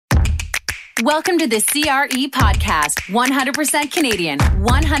Welcome to the CRE podcast, 100% Canadian,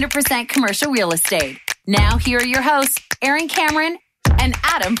 100% commercial real estate. Now, here are your hosts, Aaron Cameron and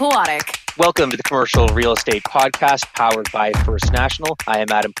Adam Pawadic. Welcome to the Commercial Real Estate Podcast, powered by First National. I am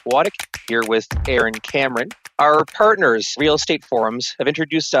Adam Pawadic, here with Aaron Cameron. Our partners, Real Estate Forums, have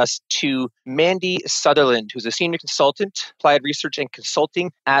introduced us to Mandy Sutherland, who's a senior consultant, applied research and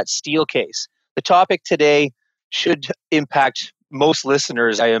consulting at Steelcase. The topic today should impact most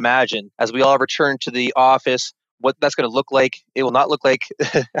listeners, I imagine, as we all return to the office, what that's going to look like. It will not look like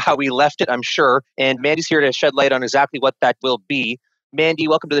how we left it, I'm sure. And Mandy's here to shed light on exactly what that will be. Mandy,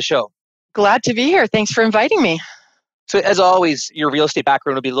 welcome to the show. Glad to be here. Thanks for inviting me. So as always, your real estate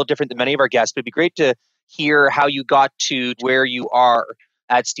background will be a little different than many of our guests, but it'd be great to hear how you got to where you are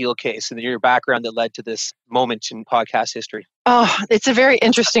at Steelcase and your background that led to this moment in podcast history. Oh, it's a very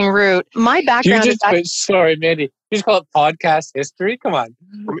interesting route. My background Sorry, Mandy. You just call it podcast history? Come on.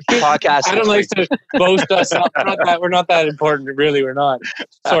 Podcast I don't like to boast us up. We're not that important. Really, we're not.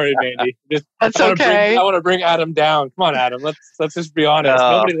 Sorry, Mandy. That's okay. I want to bring Adam down. Come on, Adam. Let's just be honest.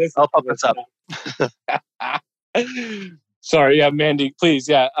 Nobody listens. I'll pump this up. Sorry, yeah, Mandy, please.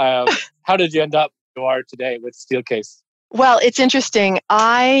 Yeah. How did you end up where you are today with Steelcase? Well, it's interesting.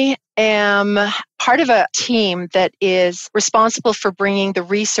 I am part of a team that is responsible for bringing the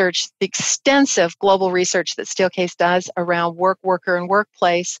research, the extensive global research that Steelcase does around work, worker, and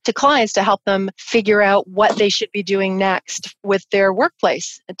workplace to clients to help them figure out what they should be doing next with their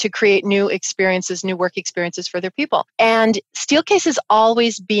workplace to create new experiences, new work experiences for their people. And Steelcase has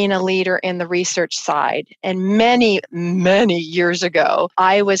always been a leader in the research side. And many, many years ago,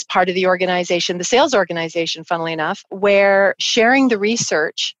 I was part of the organization, the sales organization, funnily enough, where sharing the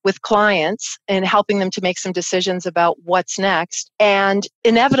research with clients and helping them to make some decisions about what's next. And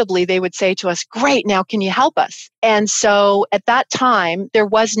inevitably, they would say to us, great, now can you help us? And so at that time, there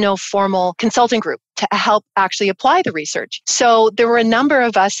was no formal consulting group to help actually apply the research. So there were a number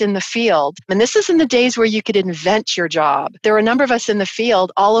of us in the field, and this is in the days where you could invent your job. There were a number of us in the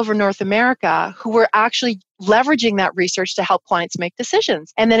field all over North America who were actually leveraging that research to help clients make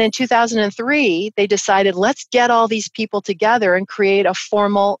decisions. And then in 2003, they decided, let's get all these people together and create a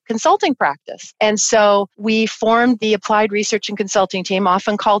formal consulting practice. And so we formed the Applied Research and Consulting team,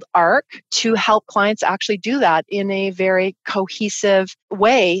 often called ARC, to help clients actually do that in a very cohesive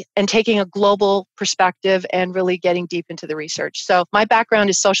way and taking a global perspective and really getting deep into the research. So my background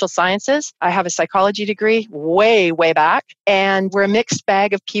is social sciences. I have a psychology degree way, way back. And we're a mixed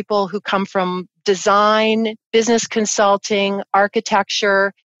bag of people who come from design, business consulting,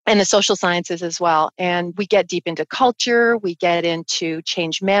 architecture, and the social sciences as well. And we get deep into culture, we get into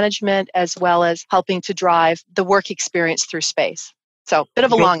change management, as well as helping to drive the work experience through space. So, bit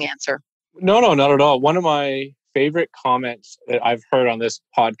of a long answer. No, not at all. One of my favorite comments that I've heard on this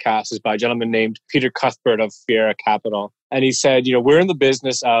podcast is by a gentleman named Peter Cuthbert of Fiera Capital. And he said, we're in the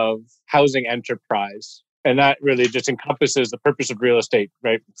business of housing enterprise. And that really just encompasses the purpose of real estate,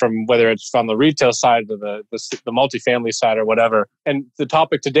 right? From whether it's from the retail side to the multifamily side or whatever. And the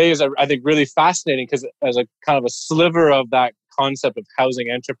topic today is, I think, really fascinating because as a kind of a sliver of that concept of housing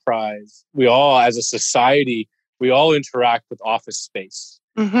enterprise, we all, as a society, we all interact with office space.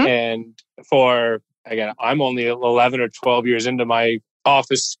 Mm-hmm. And again, I'm only 11 or 12 years into my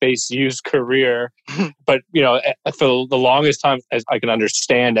office space use career. But, for the longest time, as I can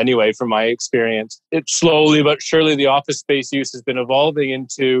understand anyway, from my experience, it slowly but surely the office space use has been evolving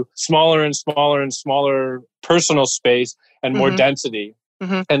into smaller and smaller and smaller personal space and more density.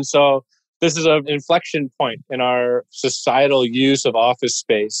 Mm-hmm. And so this is an inflection point in our societal use of office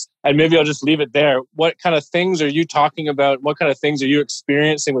space. And maybe I'll just leave it there. What kind of things are you talking about? What kind of things are you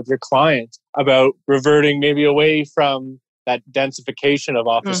experiencing with your clients about reverting maybe away from that densification of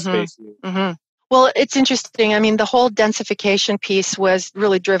office space? Mm-hmm. Well, it's interesting. I mean, the whole densification piece was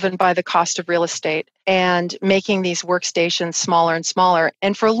really driven by the cost of real estate and making these workstations smaller and smaller.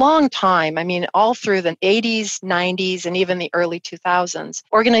 And for a long time, I mean, all through the 80s, 90s, and even the early 2000s,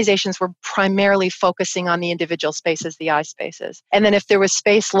 organizations were primarily focusing on the individual spaces, the I spaces. And then if there was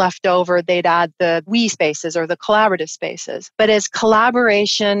space left over, they'd add the we spaces or the collaborative spaces. But as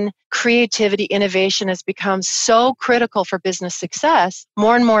collaboration, creativity, innovation has become so critical for business success,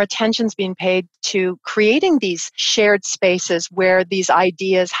 more and more attention is being paid to creating these shared spaces where these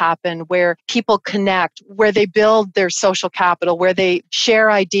ideas happen, where people connect, where they build their social capital, where they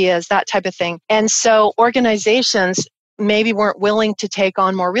share ideas, that type of thing. And so organizations maybe weren't willing to take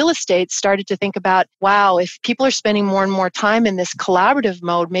on more real estate started to think about, wow, if people are spending more and more time in this collaborative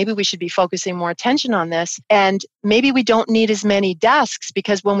mode, maybe we should be focusing more attention on this. And maybe we don't need as many desks,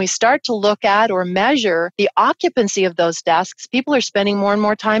 because when we start to look at or measure the occupancy of those desks, people are spending more and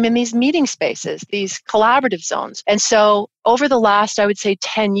more time in these meeting spaces, these collaborative zones. And so over the last, I would say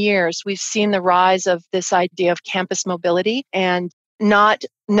 10 years, we've seen the rise of this idea of campus mobility and not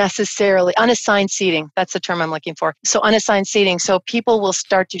necessarily unassigned seating. That's the term I'm looking for. So unassigned seating. So people will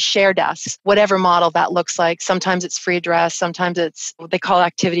start to share desks, whatever model that looks like. Sometimes it's free address. Sometimes it's what they call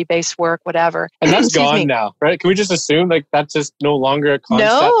activity-based work, whatever. And that's gone now, right? Can we just assume like that's just no longer a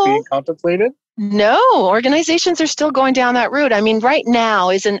concept being contemplated? No, organizations are still going down that route. I mean, right now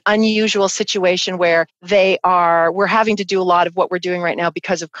is an unusual situation where we're having to do a lot of what we're doing right now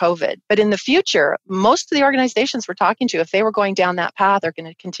because of COVID. But in the future, most of the organizations we're talking to, if they were going down that path, are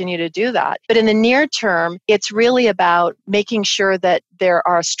going to continue to do that. But in the near term, it's really about making sure that there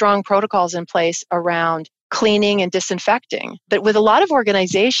are strong protocols in place around cleaning and disinfecting. But with a lot of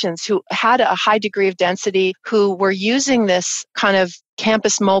organizations who had a high degree of density, who were using this kind of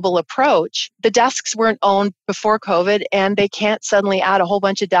campus mobile approach, the desks weren't owned before COVID, and they can't suddenly add a whole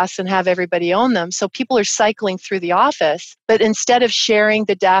bunch of desks and have everybody own them. So people are cycling through the office, but instead of sharing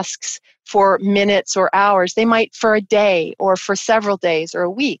the desks for minutes or hours, they might for a day or for several days or a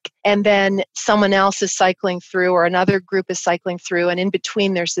week. And then someone else is cycling through, or another group is cycling through, and in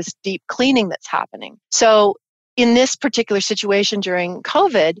between there's this deep cleaning that's happening. So in this particular situation during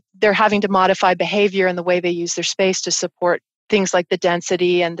COVID, they're having to modify behavior and the way they use their space to support things like the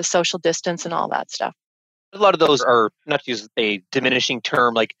density and the social distance and all that stuff. A lot of those are, not to use a diminishing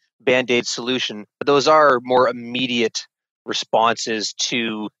term like Band-Aid solution, but those are more immediate responses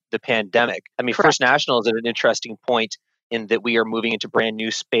to the pandemic. I mean, Correct. First National is at an interesting point in that we are moving into brand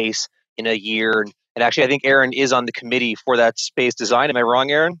new space in a year. And actually, I think Aaron is on the committee for that space design. Am I wrong,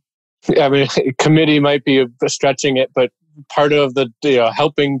 Aaron? Yeah, I mean, committee might be stretching it, but part of the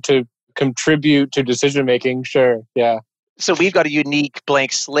helping to contribute to decision making, sure, yeah. So we've got a unique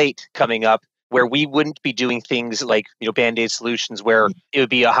blank slate coming up where we wouldn't be doing things like Band-Aid solutions where it would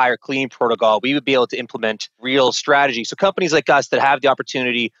be a higher clean protocol. We would be able to implement real strategy. So companies like us that have the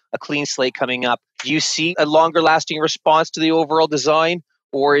opportunity, a clean slate coming up, do you see a longer lasting response to the overall design?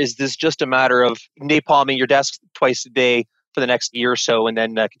 Or is this just a matter of napalming your desk twice a day for the next year or so and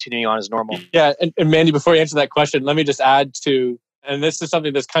then continuing on as normal? Yeah, and Mandy, before you answer that question, let me just add to, and this is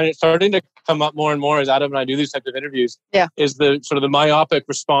something that's kind of starting to come up more and more as Adam and I do these types of interviews, is the sort of the myopic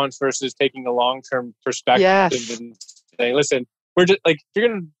response versus taking a long-term perspective and saying, listen, we're just like, if you're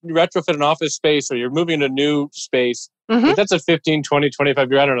going to retrofit an office space or you're moving to a new space, if that's a 15, 20,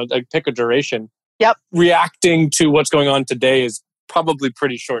 25 year, I don't know, like pick a duration. Reacting to what's going on today is probably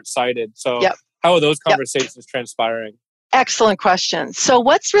pretty short-sighted. So how are those conversations transpiring? Excellent question. So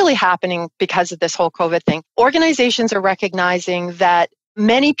what's really happening because of this whole COVID thing? Organizations are recognizing that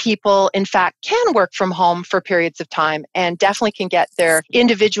many people, in fact, can work from home for periods of time and definitely can get their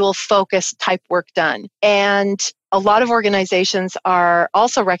individual focus type work done. And a lot of organizations are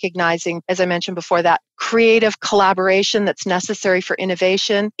also recognizing, as I mentioned before, that creative collaboration that's necessary for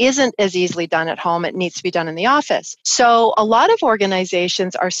innovation isn't as easily done at home. It needs to be done in the office. So a lot of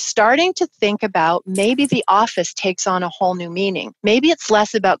organizations are starting to think about maybe the office takes on a whole new meaning. Maybe it's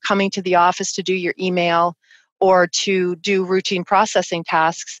less about coming to the office to do your email or to do routine processing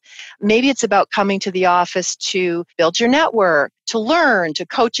tasks. Maybe it's about coming to the office to build your network, to learn, to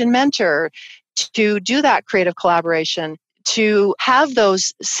coach and mentor, to do that creative collaboration, to have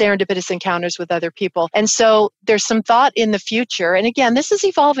those serendipitous encounters with other people. And so there's some thought in the future, and again, this is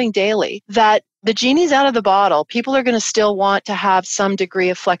evolving daily, that the genie's out of the bottle. People are going to still want to have some degree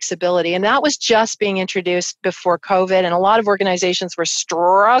of flexibility. And that was just being introduced before COVID. And a lot of organizations were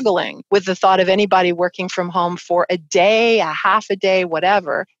struggling with the thought of anybody working from home for a day, a half a day,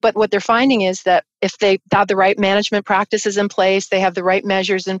 whatever. But what they're finding is that if they have the right management practices in place, they have the right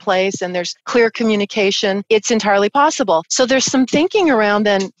measures in place, and there's clear communication, it's entirely possible. So there's some thinking around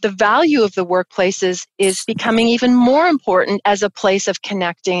then the value of the workplaces is becoming even more important as a place of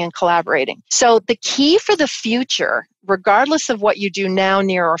connecting and collaborating. So the key for the future, regardless of what you do now,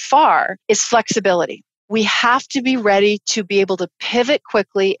 near or far, is flexibility. We have to be ready to be able to pivot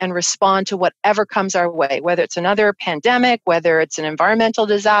quickly and respond to whatever comes our way, whether it's another pandemic, whether it's an environmental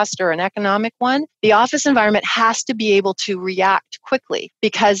disaster, an economic one. The office environment has to be able to react quickly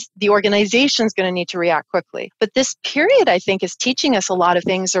because the organization is going to need to react quickly. But this period, I think, is teaching us a lot of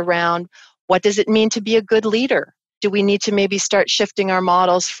things around what does it mean to be a good leader? Do we need to maybe start shifting our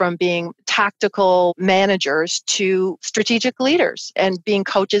models from being tactical managers to strategic leaders and being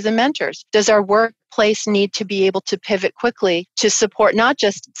coaches and mentors? Does our work marketplace need to be able to pivot quickly to support not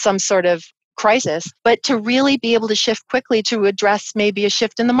just some sort of crisis, but to really be able to shift quickly to address maybe a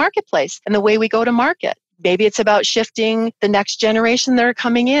shift in the marketplace and the way we go to market. Maybe it's about shifting the next generation that are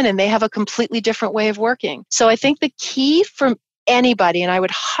coming in and they have a completely different way of working. So I think the key for anybody, and I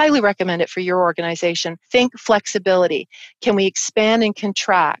would highly recommend it for your organization, think flexibility. Can we expand and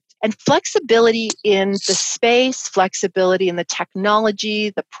contract? And flexibility in the space, flexibility in the technology,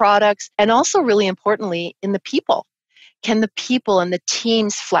 the products, and also really importantly, in the people. Can the people and the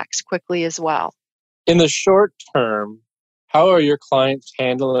teams flex quickly as well? In the short term, how are your clients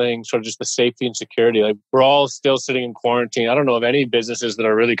handling sort of just the safety and security? Like, we're all still sitting in quarantine. I don't know of any businesses that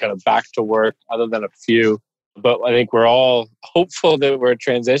are really kind of back to work other than a few. But I think we're all hopeful that we're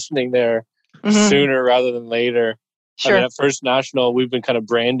transitioning there sooner rather than later. Sure. I mean, at First National, we've been kind of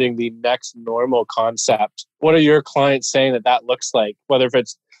branding the next normal concept. What are your clients saying that looks like? Whether if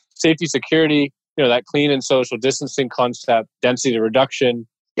it's safety, security, that clean and social distancing concept, density reduction,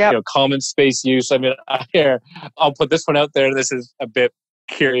 common space use. I mean, I'll put this one out there. This is a bit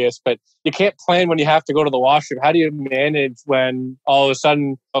curious, but you can't plan when you have to go to the washroom. How do you manage when all of a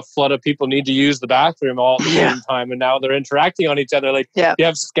sudden a flood of people need to use the bathroom all at the same time and now they're interacting on each other? Like, you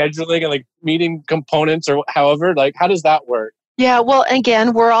have scheduling and like meeting components or however, like, how does that work? Yeah, well,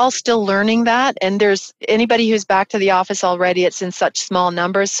 again, we're all still learning that. And there's anybody who's back to the office already, it's in such small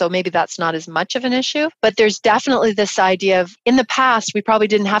numbers. So maybe that's not as much of an issue. But there's definitely this idea of, in the past, we probably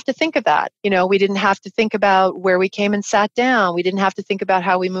didn't have to think of that. We didn't have to think about where we came and sat down. We didn't have to think about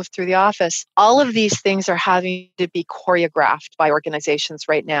how we moved through the office. All of these things are having to be choreographed by organizations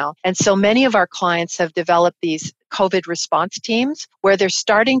right now. And so many of our clients have developed these COVID response teams where they're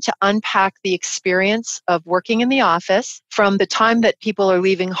starting to unpack the experience of working in the office from the time that people are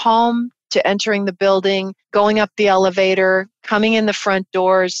leaving home to entering the building, going up the elevator, coming in the front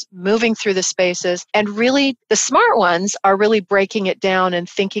doors, moving through the spaces. And really, the smart ones are really breaking it down and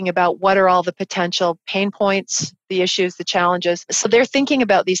thinking about what are all the potential pain points, the issues, the challenges. So they're thinking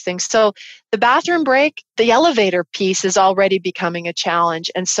about these things. So the bathroom break, the elevator piece is already becoming a challenge.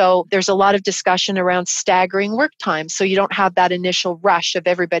 And so there's a lot of discussion around staggering work time. So you don't have that initial rush of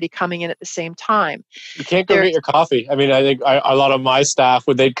everybody coming in at the same time. You can't go get your coffee. I mean, I think a lot of my staff,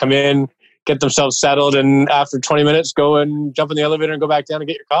 they'd come in, get themselves settled, and after 20 minutes, go and jump in the elevator and go back down and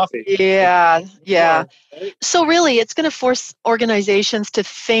get your coffee. Yeah. So really, it's going to force organizations to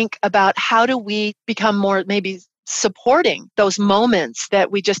think about how do we become more maybe supporting those moments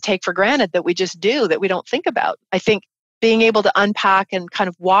that we just take for granted, that we just do, that we don't think about. I think being able to unpack and kind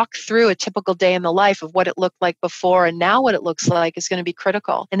of walk through a typical day in the life of what it looked like before and now what it looks like is going to be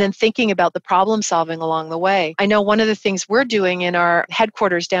critical. And then thinking about the problem solving along the way. I know one of the things we're doing in our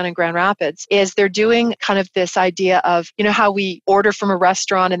headquarters down in Grand Rapids is they're doing kind of this idea of, how we order from a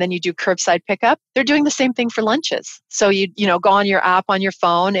restaurant and then you do curbside pickup. They're doing the same thing for lunches. So you'd, go on your app on your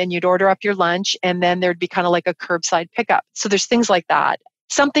phone and you'd order up your lunch and then there'd be kind of like a curbside pickup. So there's things like that.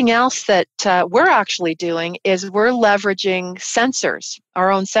 Something else that we're actually doing is we're leveraging sensors, our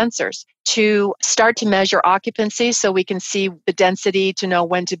own sensors, to start to measure occupancy so we can see the density to know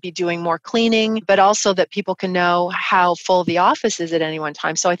when to be doing more cleaning, but also that people can know how full the office is at any one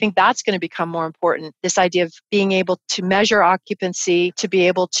time. So I think that's going to become more important, this idea of being able to measure occupancy, to be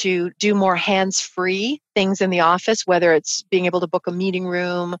able to do more hands-free things in the office, whether it's being able to book a meeting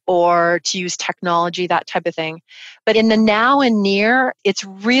room or to use technology, that type of thing. But in the now and near, it's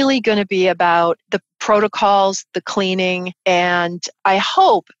really going to be about the protocols, the cleaning, and I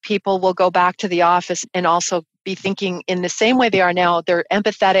hope people will go back to the office and also be thinking in the same way they are now. They're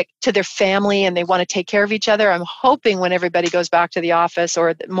empathetic to their family and they want to take care of each other. I'm hoping when everybody goes back to the office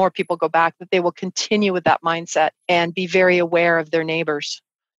or more people go back, that they will continue with that mindset and be very aware of their neighbors.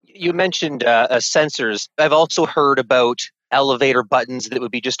 You mentioned sensors. I've also heard about elevator buttons that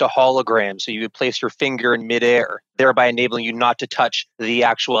would be just a hologram. So you would place your finger in midair, thereby enabling you not to touch the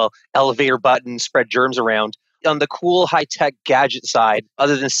actual elevator button, spread germs around. On the cool high-tech gadget side,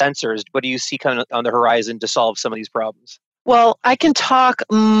 other than sensors, what do you see kind of on the horizon to solve some of these problems? Well, I can talk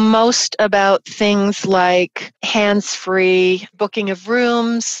most about things like hands-free booking of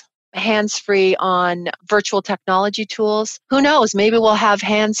rooms, hands-free on virtual technology tools. Who knows? Maybe we'll have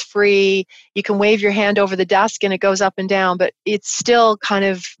hands-free. You can wave your hand over the desk and it goes up and down, but it's still kind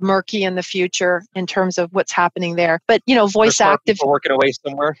of murky in the future in terms of what's happening there. But, voice active. Working away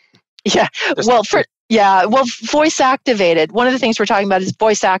somewhere. Yeah. Voice activated. One of the things we're talking about is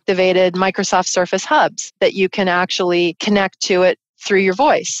voice activated Microsoft Surface hubs that you can actually connect to it through your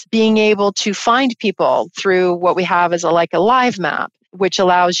voice. Being able to find people through what we have as a live map, which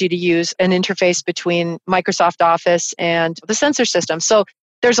allows you to use an interface between Microsoft Office and the sensor system. So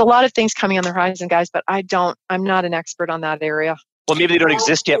there's a lot of things coming on the horizon, guys, but I'm not an expert on that area. Well, maybe they don't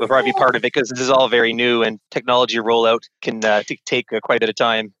exist yet before I'd be part of it because this is all very new and technology rollout can take quite a bit of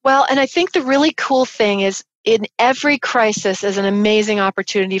time. Well, and I think the really cool thing is in every crisis is an amazing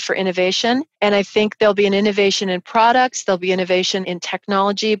opportunity for innovation. And I think there'll be an innovation in products, there'll be innovation in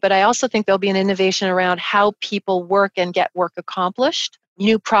technology, but I also think there'll be an innovation around how people work and get work accomplished.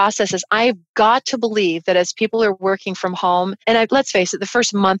 New processes. I've got to believe that as people are working from home, and let's face it, the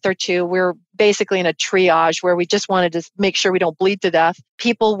first month or two, we're basically in a triage where we just wanted to make sure we don't bleed to death.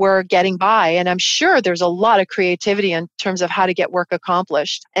 People were getting by, and I'm sure there's a lot of creativity in terms of how to get work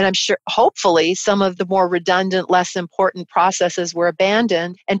accomplished. And I'm sure, hopefully, some of the more redundant, less important processes were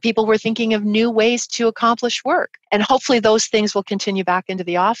abandoned, and people were thinking of new ways to accomplish work. And hopefully those things will continue back into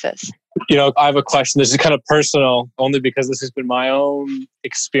the office. I have a question. This is kind of personal, only because this has been my own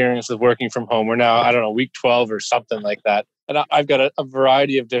experience with working from home. We're now, I don't know, week 12 or something like that. And I've got a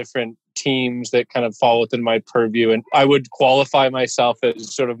variety of different teams that kind of fall within my purview. And I would qualify myself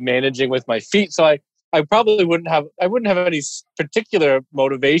as sort of managing with my feet. So I probably wouldn't have any particular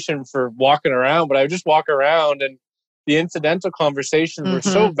motivation for walking around, but I would just walk around, and the incidental conversations were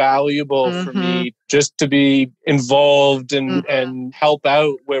so valuable for me just to be involved and help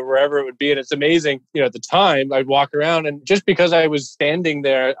out wherever it would be. And it's amazing, at the time I'd walk around, and just because I was standing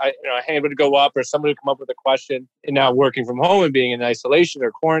there, a hand would go up or somebody would come up with a question. And now working from home and being in isolation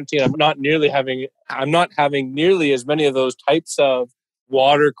or quarantine, I'm not having nearly as many of those types of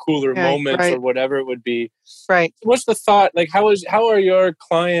water cooler moments or whatever it would be. Right. What's the thought? Like, how are your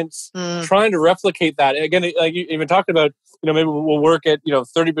clients trying to replicate that? Again, like you even talked about, maybe we'll work at,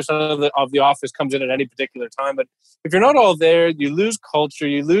 30% of the office comes in at any particular time. But if you're not all there, you lose culture,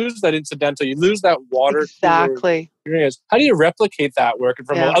 you lose that incidental, you lose that water cooler experience. How do you replicate that working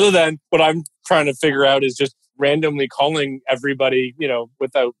from home? Other than what I'm trying to figure out is just randomly calling everybody,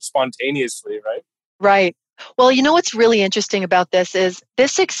 without spontaneously, right? Right. Well, what's really interesting about this is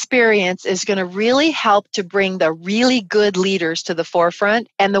this experience is going to really help to bring the really good leaders to the forefront,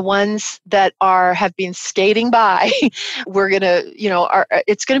 and the ones that have been skating by, we're going to,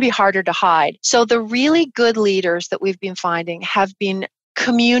 it's going to be harder to hide. So the really good leaders that we've been finding have been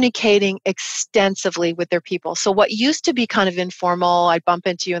communicating extensively with their people. So what used to be kind of informal, I'd bump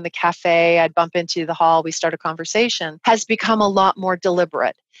into you in the cafe, I'd bump into the hall, we start a conversation, has become a lot more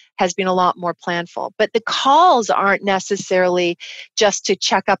deliberate, has been a lot more planful. But the calls aren't necessarily just to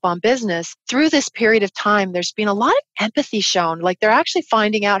check up on business. Through this period of time, there's been a lot of empathy shown. Like they're actually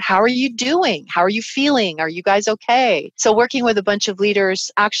finding out, how are you doing? How are you feeling? Are you guys okay? So working with a bunch of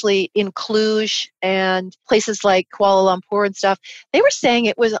leaders actually in Cluj and places like Kuala Lumpur and stuff, they were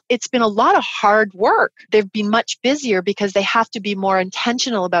saying it's been a lot of hard work. They've been much busier because they have to be more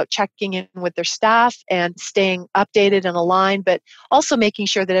intentional about checking in with their staff and staying updated and aligned, but also making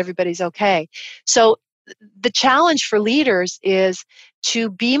sure that everybody's okay. So the challenge for leaders is to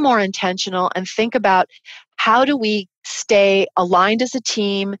be more intentional and think about, how do we stay aligned as a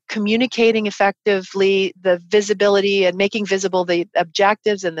team, communicating effectively the visibility and making visible the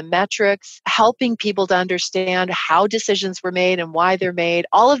objectives and the metrics, helping people to understand how decisions were made and why they're made,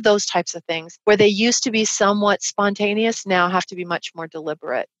 all of those types of things, where they used to be somewhat spontaneous, now have to be much more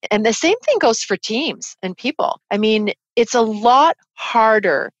deliberate. And the same thing goes for teams and people. I mean, it's a lot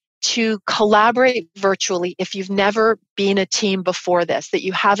harder to collaborate virtually if you've never been a team before this, that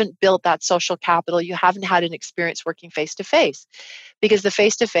you haven't built that social capital, you haven't had an experience working face-to-face. Because the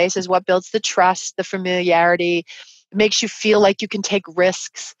face-to-face is what builds the trust, the familiarity, makes you feel like you can take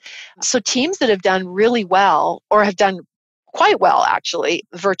risks. So teams that have done really well, or have done quite well actually,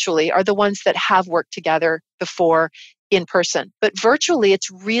 virtually, are the ones that have worked together before in person. But virtually, it's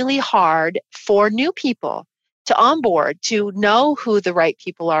really hard for new people to onboard, to know who the right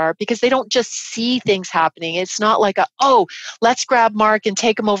people are, because they don't just see things happening. It's not like let's grab Mark and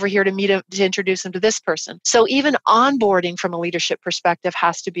take him over here to meet him, to introduce him to this person. So even onboarding from a leadership perspective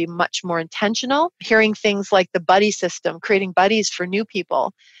has to be much more intentional. Hearing things like the buddy system, creating buddies for new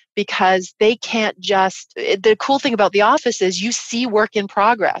people, because they can't the cool thing about the office is you see work in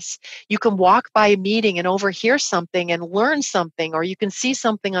progress. You can walk by a meeting and overhear something and learn something, or you can see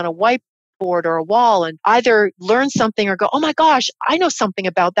something on a whiteboard or a wall and either learn something or go, oh my gosh, I know something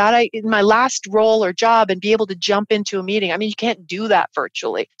about that in my last role or job, and be able to jump into a meeting. I mean, you can't do that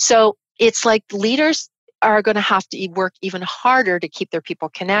virtually. So it's like leaders are going to have to work even harder to keep their people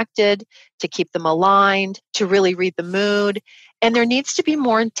connected, to keep them aligned, to really read the mood. And there needs to be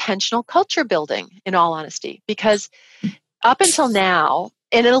more intentional culture building, in all honesty, because up until now,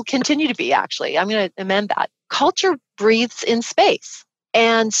 and it'll continue to be actually, I'm going to amend that, culture breathes in space.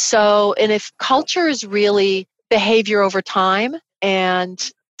 And if culture is really behavior over time,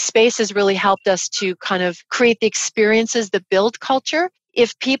 and space has really helped us to kind of create the experiences that build culture.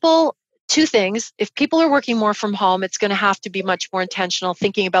 Two things, if people are working more from home, it's going to have to be much more intentional,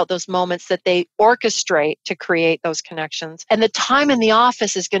 thinking about those moments that they orchestrate to create those connections. And the time in the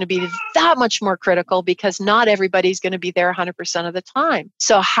office is going to be that much more critical because not everybody's going to be there 100% of the time.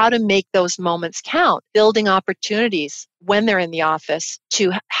 So how to make those moments count, building opportunities when they're in the office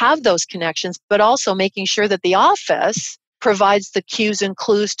to have those connections, but also making sure that the office provides the cues and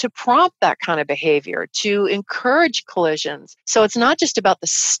clues to prompt that kind of behavior, to encourage collisions. So it's not just about the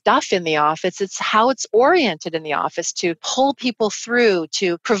stuff in the office, it's how it's oriented in the office to pull people through,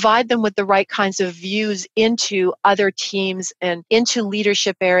 to provide them with the right kinds of views into other teams and into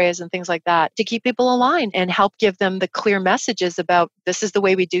leadership areas and things like that, to keep people aligned and help give them the clear messages about this is the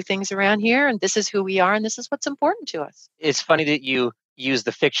way we do things around here, and this is who we are, and this is what's important to us. It's funny that you use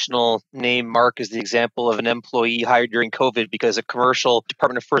the fictional name Mark as the example of an employee hired during COVID, because a commercial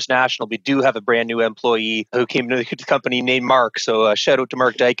department of First National, we do have a brand new employee who came to the company named Mark. So shout out to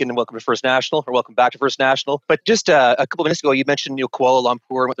Mark Dyken and welcome to First National, or welcome back to First National. But just a couple of minutes ago, you mentioned Kuala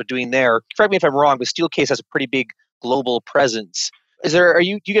Lumpur and what they're doing there. Correct me if I'm wrong, but Steelcase has a pretty big global presence. Do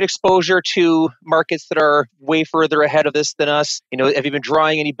you get exposure to markets that are way further ahead of this than us? Have you been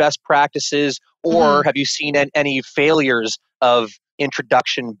drawing any best practices, or have you seen any failures of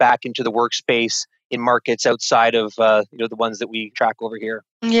introduction back into the workspace in markets outside of the ones that we track over here?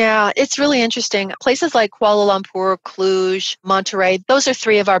 Yeah, it's really interesting. Places like Kuala Lumpur, Cluj, Monterrey, those are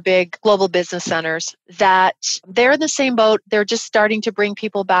three of our big global business centers that they're in the same boat. They're just starting to bring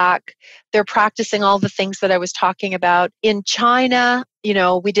people back. They're practicing all the things that I was talking about. In China,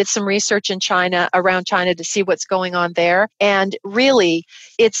 we did some research in China, around China, to see what's going on there. And really,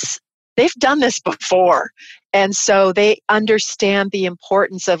 they've done this before. And so they understand the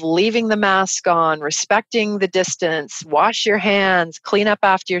importance of leaving the mask on, respecting the distance, wash your hands, clean up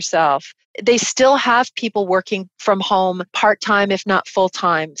after yourself. They still have people working from home part-time, if not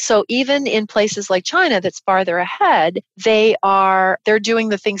full-time. So even in places like China that's farther ahead, they're doing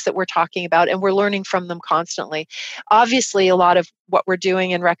the things that we're talking about, and we're learning from them constantly. Obviously, a lot of what we're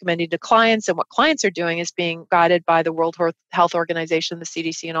doing and recommending to clients and what clients are doing is being guided by the World Health Organization, the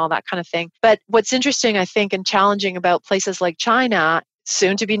CDC, and all that kind of thing. But what's interesting, I think, and challenging about places like China,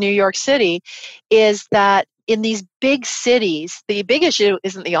 soon to be New York City, is that in these big cities, the big issue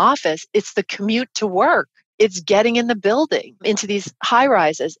isn't the office, it's the commute to work. It's getting in the building into these high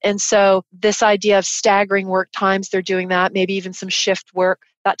rises. And so this idea of staggering work times, they're doing that, maybe even some shift work,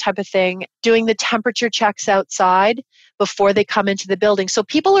 that type of thing, doing the temperature checks outside before they come into the building. So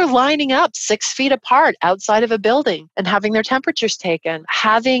people are lining up 6 feet apart outside of a building and having their temperatures taken,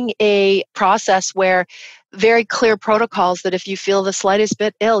 having a process where very clear protocols that if you feel the slightest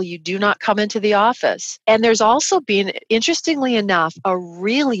bit ill, you do not come into the office. And there's also been, interestingly enough, a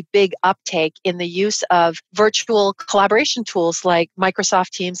really big uptake in the use of virtual collaboration tools like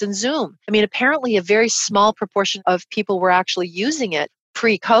Microsoft Teams and Zoom. I mean, apparently a very small proportion of people were actually using it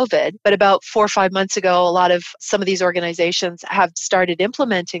pre-COVID, but about 4 or 5 months ago, some of these organizations have started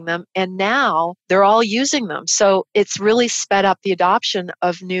implementing them, and now they're all using them. So it's really sped up the adoption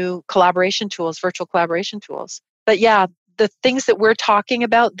of new collaboration tools, virtual collaboration tools. But yeah, the things that we're talking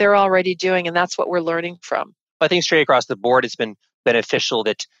about, they're already doing, and that's what we're learning from. I think straight across the board, it's been beneficial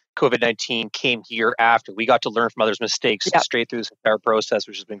that COVID-19 came here after. We got to learn from others' mistakes straight through this entire process,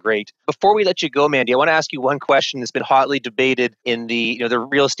 which has been great. Before we let you go, Mandy, I want to ask you one question that's been hotly debated in the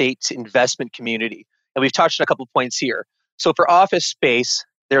real estate investment community. And we've touched on a couple of points here. So for office space,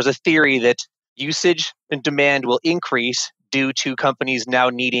 there's a theory that usage and demand will increase due to companies now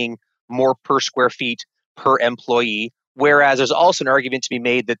needing more per square feet per employee. Whereas there's also an argument to be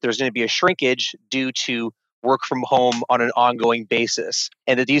made that there's going to be a shrinkage due to work from home on an ongoing basis,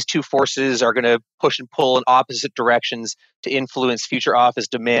 and that these two forces are going to push and pull in opposite directions to influence future office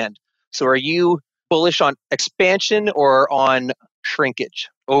demand. So are you bullish on expansion or on shrinkage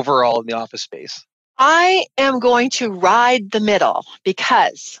overall in the office space? I am going to ride the middle,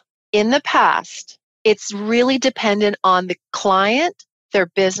 because in the past, it's really dependent on the client, their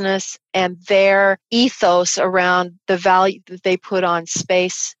business, and their ethos around the value that they put on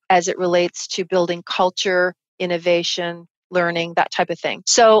space as it relates to building culture, innovation, learning, that type of thing.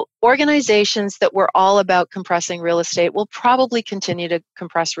 So organizations that were all about compressing real estate will probably continue to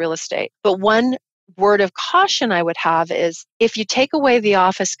compress real estate. But one word of caution I would have is if you take away the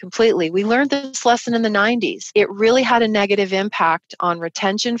office completely, we learned this lesson in the 90s. It really had a negative impact on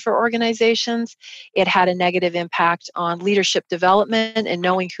retention for organizations. It had a negative impact on leadership development and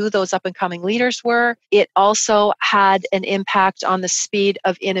knowing who those up and coming leaders were. It also had an impact on the speed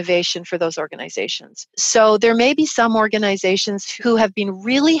of innovation for those organizations. So there may be some organizations who have been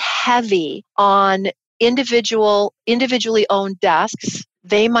really heavy on individually owned desks.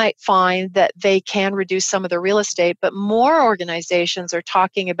 They might find that they can reduce some of the real estate, but more organizations are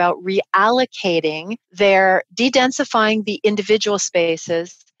talking about reallocating de-densifying the individual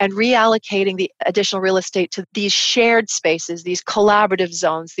spaces and reallocating the additional real estate to these shared spaces, these collaborative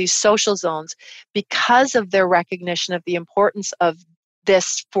zones, these social zones, because of their recognition of the importance of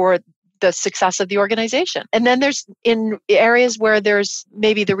this for the success of the organization. And then there's in areas where there's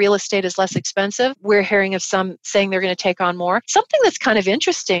maybe the real estate is less expensive, we're hearing of some saying they're going to take on more. Something that's kind of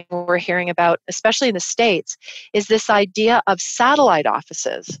interesting we're hearing about, especially in the States, is this idea of satellite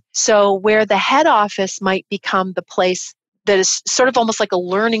offices. So where the head office might become the place that is sort of almost like a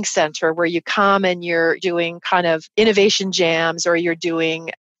learning center where you come and you're doing kind of innovation jams, or you're doing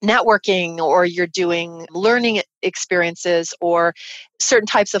networking, or you're doing learning experiences, or certain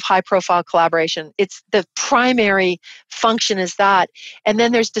types of high profile collaboration. It's the primary function is that. And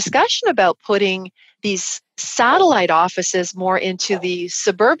then there's discussion about putting these satellite offices more into the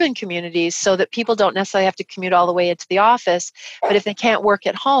suburban communities so that people don't necessarily have to commute all the way into the office. But if they can't work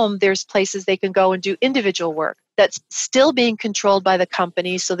at home, there's places they can go and do individual work that's still being controlled by the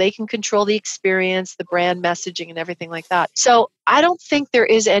company, so they can control the experience, the brand messaging, and everything like that. So I don't think there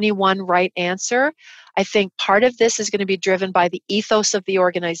is any one right answer. I think part of this is going to be driven by the ethos of the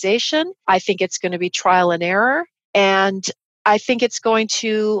organization. I think it's going to be trial and error. And I think it's going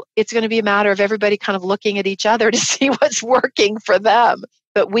to be a matter of everybody kind of looking at each other to see what's working for them.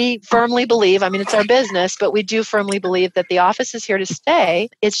 But we firmly believe, I mean, it's our business, but we do firmly believe that the office is here to stay.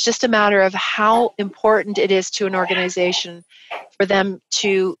 It's just a matter of how important it is to an organization for them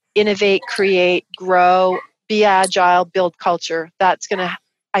to innovate, create, grow, be agile, build culture. That's going to,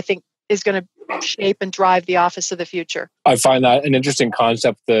 I think, is going to shape and drive the office of the future. I find that an interesting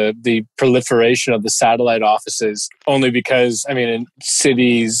concept, the proliferation of the satellite offices, only because, I mean, in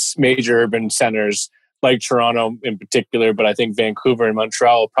cities, major urban centers, like Toronto in particular, but I think Vancouver and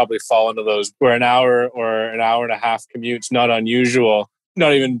Montreal will probably fall into those where an hour or an hour and a half commute's not unusual,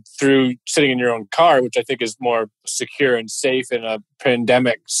 not even through sitting in your own car, which I think is more secure and safe in a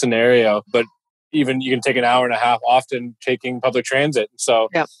pandemic scenario. But even you can take an hour and a half, often taking public transit. So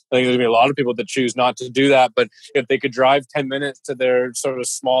I think there's going to be a lot of people that choose not to do that. But if they could drive 10 minutes to their sort of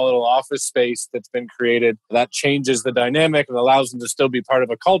small little office space that's been created, that changes the dynamic and allows them to still be part of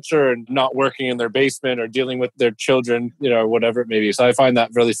a culture and not working in their basement or dealing with their children, or whatever it may be. So I find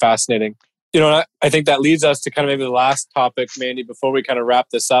that really fascinating. I think that leads us to kind of maybe the last topic, Mandy, before we kind of wrap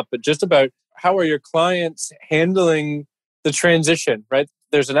this up, but just about how are your clients handling the transition, right?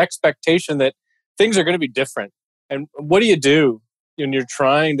 There's an expectation that things are going to be different. And what do you do when you're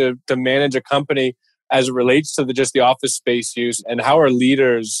trying to manage a company as it relates to just the office space use? And how are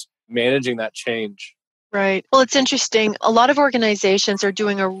leaders managing that change? Right. Well, it's interesting. A lot of organizations are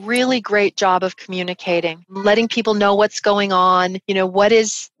doing a really great job of communicating, letting people know what's going on,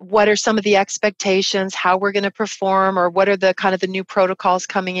 what are some of the expectations, how we're going to perform, or what are the kind of the new protocols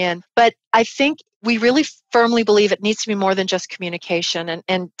coming in. But I think we really firmly believe it needs to be more than just communication,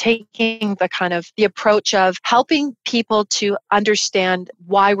 and taking the approach of helping people to understand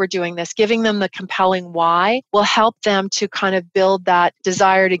why we're doing this, giving them the compelling why will help them to kind of build that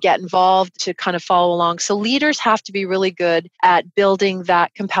desire to get involved, to kind of follow along. So leaders have to be really good at building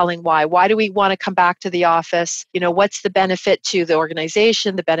that compelling why. Why do we want to come back to the office? What's the benefit to the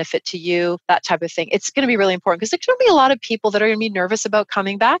organization, the benefit to you, that type of thing. It's going to be really important because there's going to be a lot of people that are going to be nervous about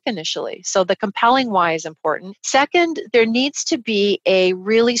coming back initially. So the compelling why is important. Second, there needs to be a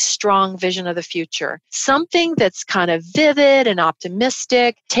really strong vision of the future. Something that's kind of vivid and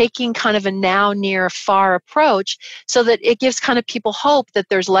optimistic, taking kind of a now, near, far approach so that it gives kind of people hope that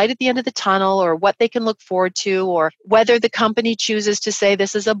there's light at the end of the tunnel, or what they can look forward to, or whether the company chooses to say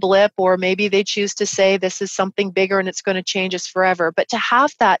this is a blip, or maybe they choose to say this is something bigger and it's going to change us forever. But to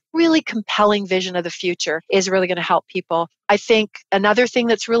have that really compelling vision of the future is really going to help people. I think another thing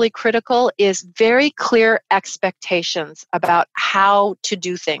that's really critical is very clear expectations about how to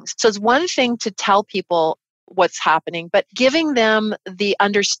do things. So it's one thing to tell people what's happening, but giving them the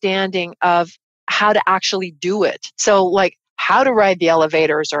understanding of how to actually do it. So like how to ride the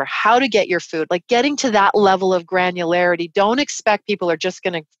elevators or how to get your food, like getting to that level of granularity. Don't expect people are just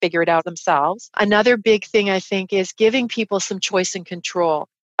going to figure it out themselves. Another big thing I think is giving people some choice and control.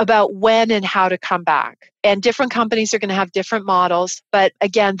 about when and how to come back. And different companies are going to have different models. But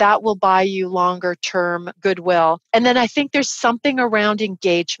again, that will buy you longer term goodwill. And then I think there's something around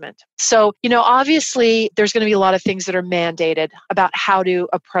engagement. So, obviously there's going to be a lot of things that are mandated about how to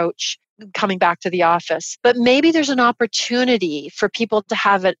approach coming back to the office. But maybe there's an opportunity for people to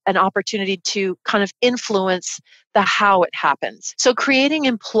have an opportunity to kind of influence the how it happens. So creating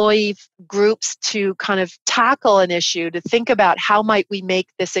employee groups to kind of tackle an issue, to think about how might we make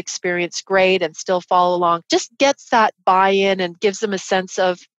this experience great and still follow along, just gets that buy-in and gives them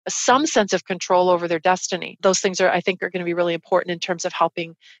some sense of control over their destiny. Those things I think are going to be really important in terms of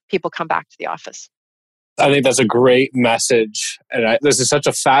helping people come back to the office. I think that's a great message. And this is such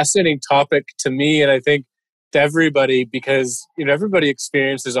a fascinating topic to me. And I think to everybody, because, everybody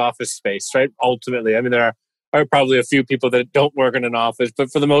experiences office space, right? Ultimately, I mean, there are probably a few people that don't work in an office,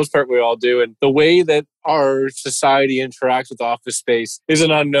 but for the most part, we all do. And the way that our society interacts with office space is an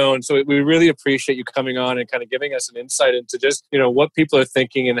unknown. So we really appreciate you coming on and kind of giving us an insight into just, what people are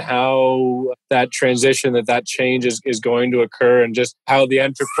thinking and how that transition, that change is going to occur, and just how the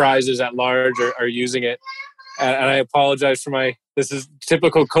enterprises at large are using it. And I apologize for this is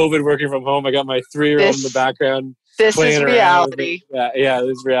typical COVID working from home. I got my 3-year-old in the background. This is reality. Yeah,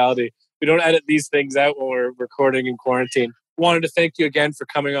 this is reality. We don't edit these things out when we're recording in quarantine. Wanted to thank you again for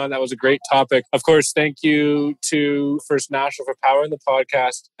coming on. That was a great topic. Of course, thank you to First National for powering the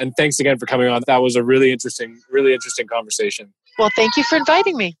podcast. And thanks again for coming on. That was a really interesting conversation. Well, thank you for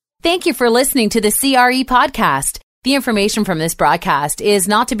inviting me. Thank you for listening to the CRE podcast. The information from this broadcast is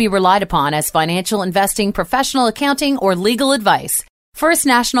not to be relied upon as financial investing, professional accounting, or legal advice. First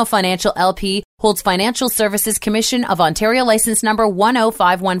National Financial LP holds Financial Services Commission of Ontario license number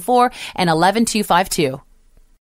 10514 and 11252.